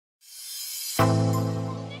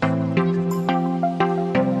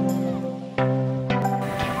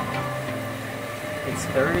It's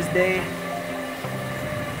Thursday,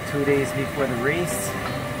 2 days before the race.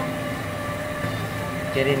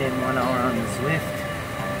 Getting in 1 hour on the Zwift.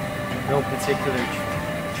 No particular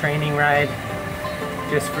training ride,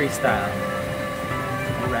 just freestyle.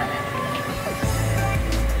 Alright.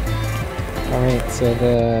 Alright, so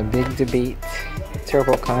the big debate,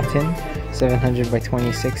 Turbo Cotton 700 by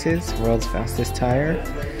 26s, world's fastest tire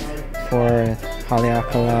for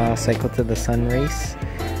Haleakala Cycle to the Sun race,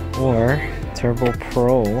 or Turbo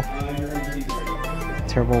Pro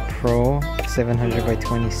 700 by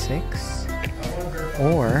 26,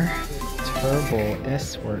 or Turbo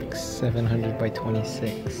S-Works 700 by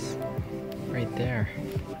 26. Right there.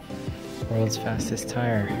 World's fastest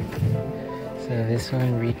tire. So this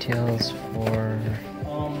one retails for,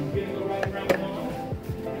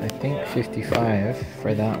 I think, 55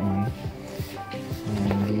 for that one.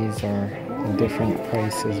 And these are a different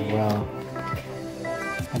price as well.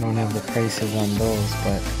 I don't have the prices on those,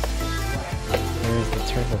 but there's the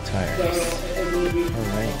turbo tires.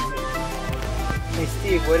 Alright. Hey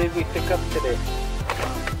Steve, what did we pick up today?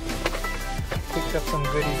 Picked up some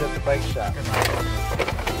goodies at the bike shop.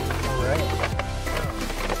 Alright.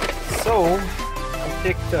 So, I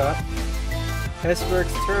picked up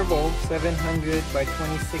S-Works Turbo 700 by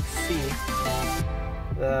 26C,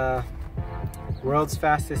 the world's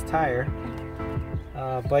fastest tire.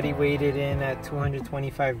 Buddy weighed it in at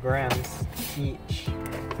 225 grams each.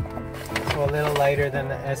 So a little lighter than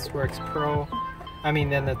the S-Works Pro.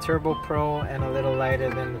 Than the Turbo Pro, and a little lighter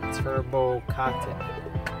than the Turbo Cotton.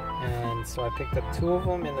 And so I picked up 2 of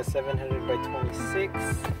them in the 700 by 26.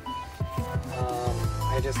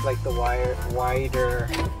 I just like the wider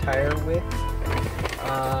tire width,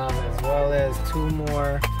 as well as 2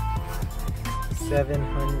 more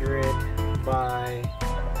 700 by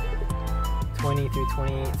 20 through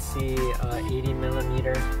 28C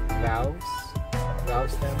 80mm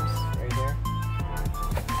valve stems right here.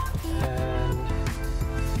 And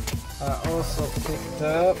I also picked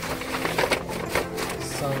up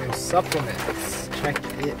some supplements. Check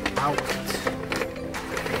it out.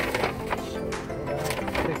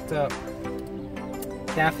 Picked up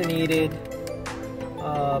caffeinated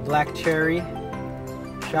black cherry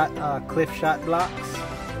Cliff shot blocks.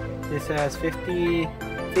 This has 50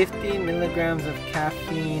 milligrams of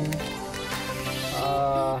caffeine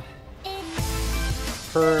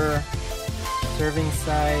per serving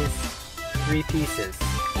size, 3 pieces.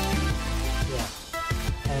 Yeah.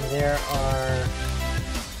 And there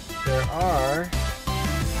are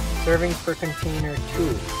servings per container 2,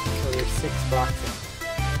 so there's 6 boxes.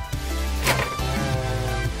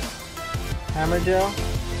 Hammer gel,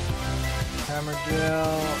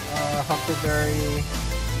 huckleberry,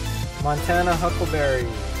 Montana huckleberry,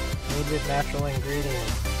 made with natural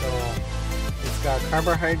ingredients. So it's got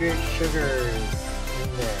carbohydrate sugars in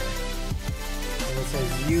there. And it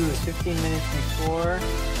says use 15 minutes before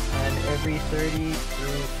and every 30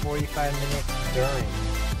 through 45 minutes during.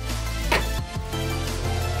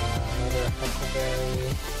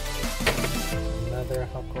 Another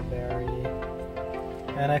huckleberry.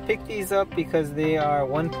 And I picked these up because they are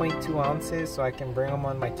 1.2 ounces, so I can bring them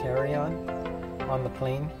on my carry-on on the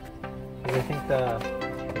plane. Because I think the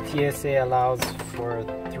TSA allows for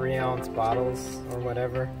 3-ounce bottles or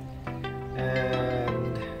whatever.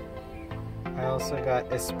 And I also got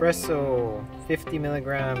espresso 50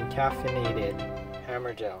 milligram caffeinated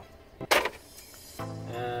hammer gel.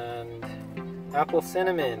 And apple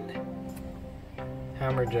cinnamon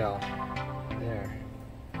hammer gel. There.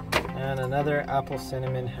 And another apple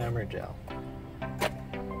cinnamon hammer gel.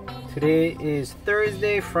 Today is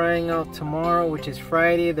Thursday, flying out tomorrow, which is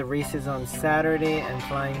Friday. The race is on Saturday, and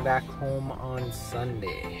flying back home on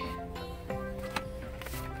Sunday.